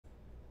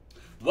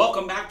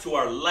Welcome back to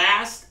our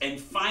last and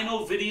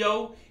final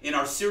video in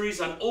our series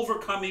on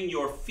overcoming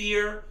your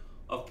fear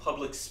of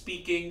public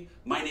speaking.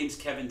 My name's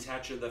Kevin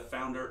Thatcher, the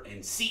founder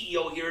and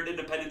CEO here at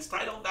Independence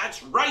Title.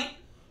 That's right,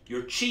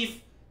 your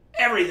Chief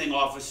Everything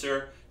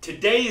Officer.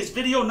 Today is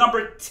video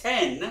number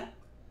 10,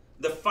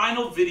 the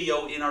final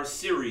video in our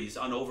series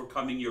on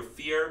overcoming your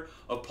fear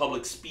of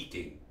public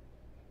speaking.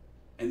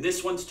 And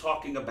this one's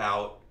talking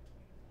about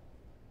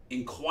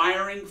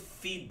inquiring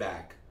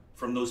feedback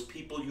from those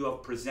people you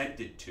have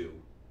presented to,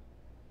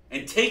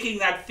 and taking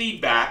that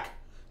feedback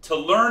to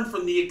learn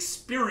from the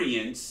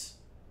experience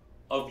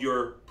of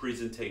your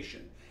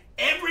presentation.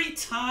 Every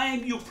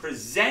time you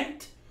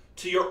present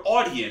to your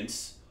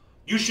audience,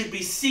 you should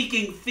be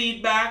seeking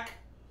feedback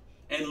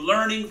and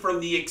learning from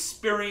the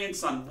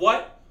experience on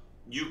what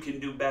you can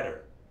do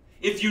better.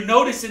 If you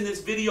notice in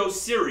this video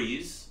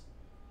series,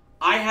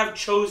 I have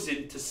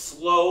chosen to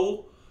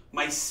slow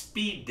my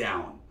speed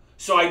down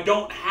so I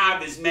don't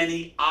have as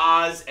many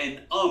ahs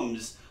and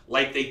ums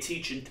like they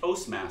teach in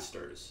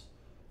Toastmasters.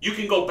 You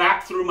can go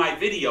back through my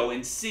video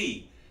and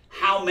see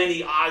how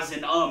many ahs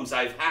and ums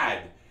I've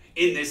had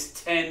in this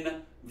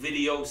 10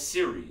 video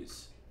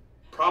series.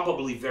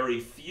 Probably very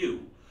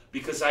few,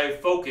 because I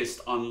have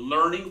focused on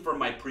learning from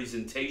my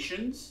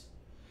presentations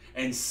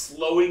and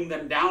slowing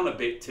them down a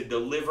bit to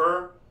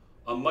deliver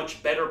a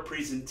much better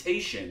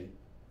presentation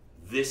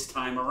this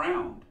time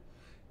around.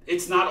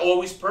 It's not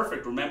always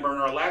perfect. Remember, in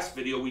our last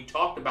video, we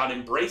talked about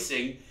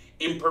embracing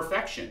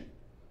imperfection.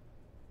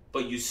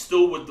 But you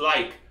still would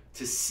like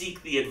to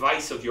seek the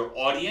advice of your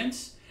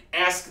audience,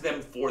 ask them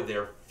for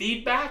their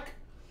feedback,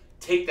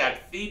 take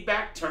that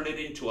feedback, turn it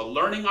into a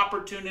learning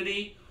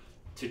opportunity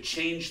to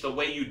change the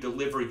way you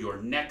deliver your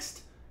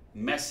next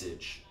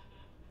message.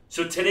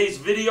 So today's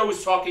video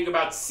is talking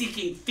about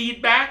seeking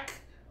feedback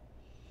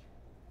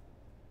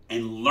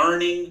and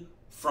learning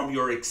from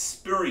your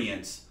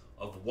experience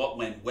of what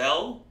went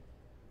well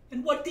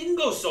and what didn't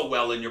go so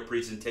well in your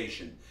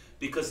presentation,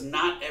 because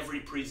not every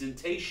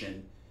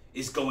presentation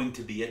is going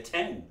to be a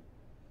 10.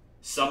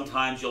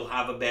 Sometimes you'll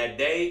have a bad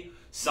day,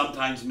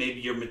 sometimes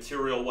maybe your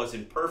material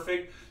wasn't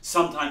perfect,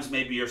 sometimes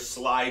maybe your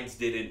slides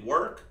didn't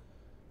work,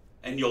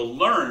 and you'll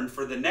learn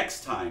for the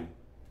next time.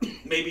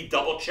 Maybe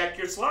double check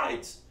your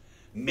slides.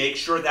 Make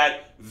sure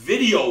that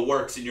video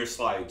works in your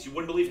slides. You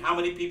wouldn't believe how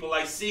many people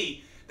I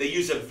see, they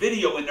use a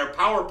video in their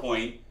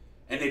PowerPoint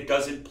and it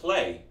doesn't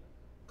play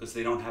because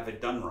they don't have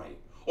it done right.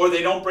 Or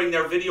they don't bring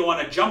their video on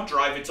a jump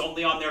drive, it's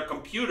only on their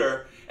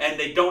computer, and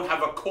they don't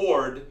have a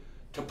cord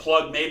to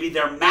plug maybe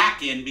their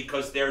Mac in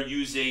because they're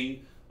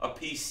using a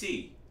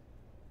PC.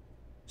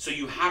 So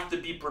you have to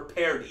be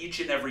prepared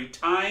each and every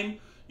time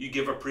you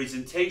give a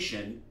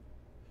presentation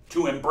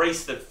to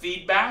embrace the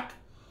feedback,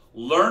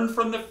 learn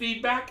from the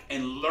feedback,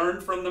 and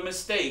learn from the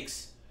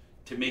mistakes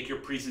to make your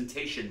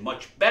presentation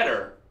much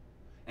better.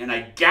 And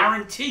I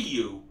guarantee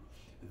you,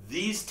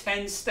 these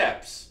 10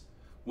 steps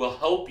will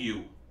help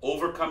you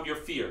overcome your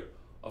fear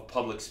of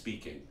public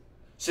speaking.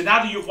 So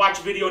now that you've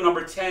watched video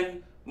number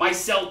 10, my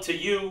sell to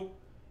you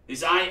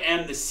is I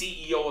am the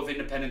CEO of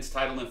Independence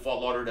Title in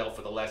Fort Lauderdale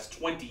for the last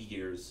 20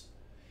 years.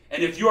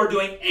 And if you are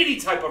doing any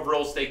type of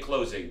real estate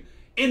closing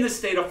in the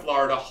state of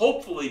Florida,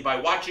 hopefully by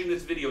watching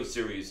this video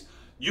series,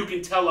 you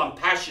can tell I'm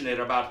passionate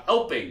about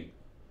helping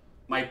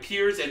my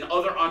peers and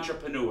other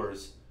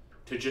entrepreneurs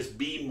to just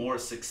be more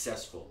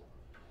successful.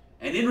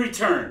 And in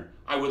return,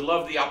 I would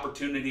love the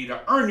opportunity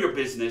to earn your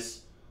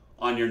business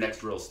on your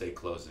next real estate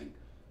closing.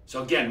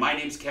 So again, my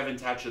name's Kevin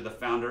Thatcher, the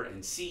founder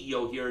and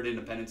CEO here at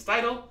Independence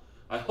Title.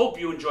 I hope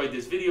you enjoyed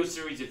this video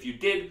series. If you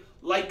did,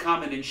 like,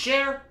 comment, and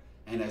share.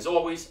 And as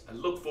always, I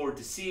look forward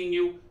to seeing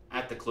you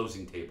at the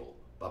closing table.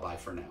 Bye-bye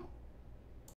for now.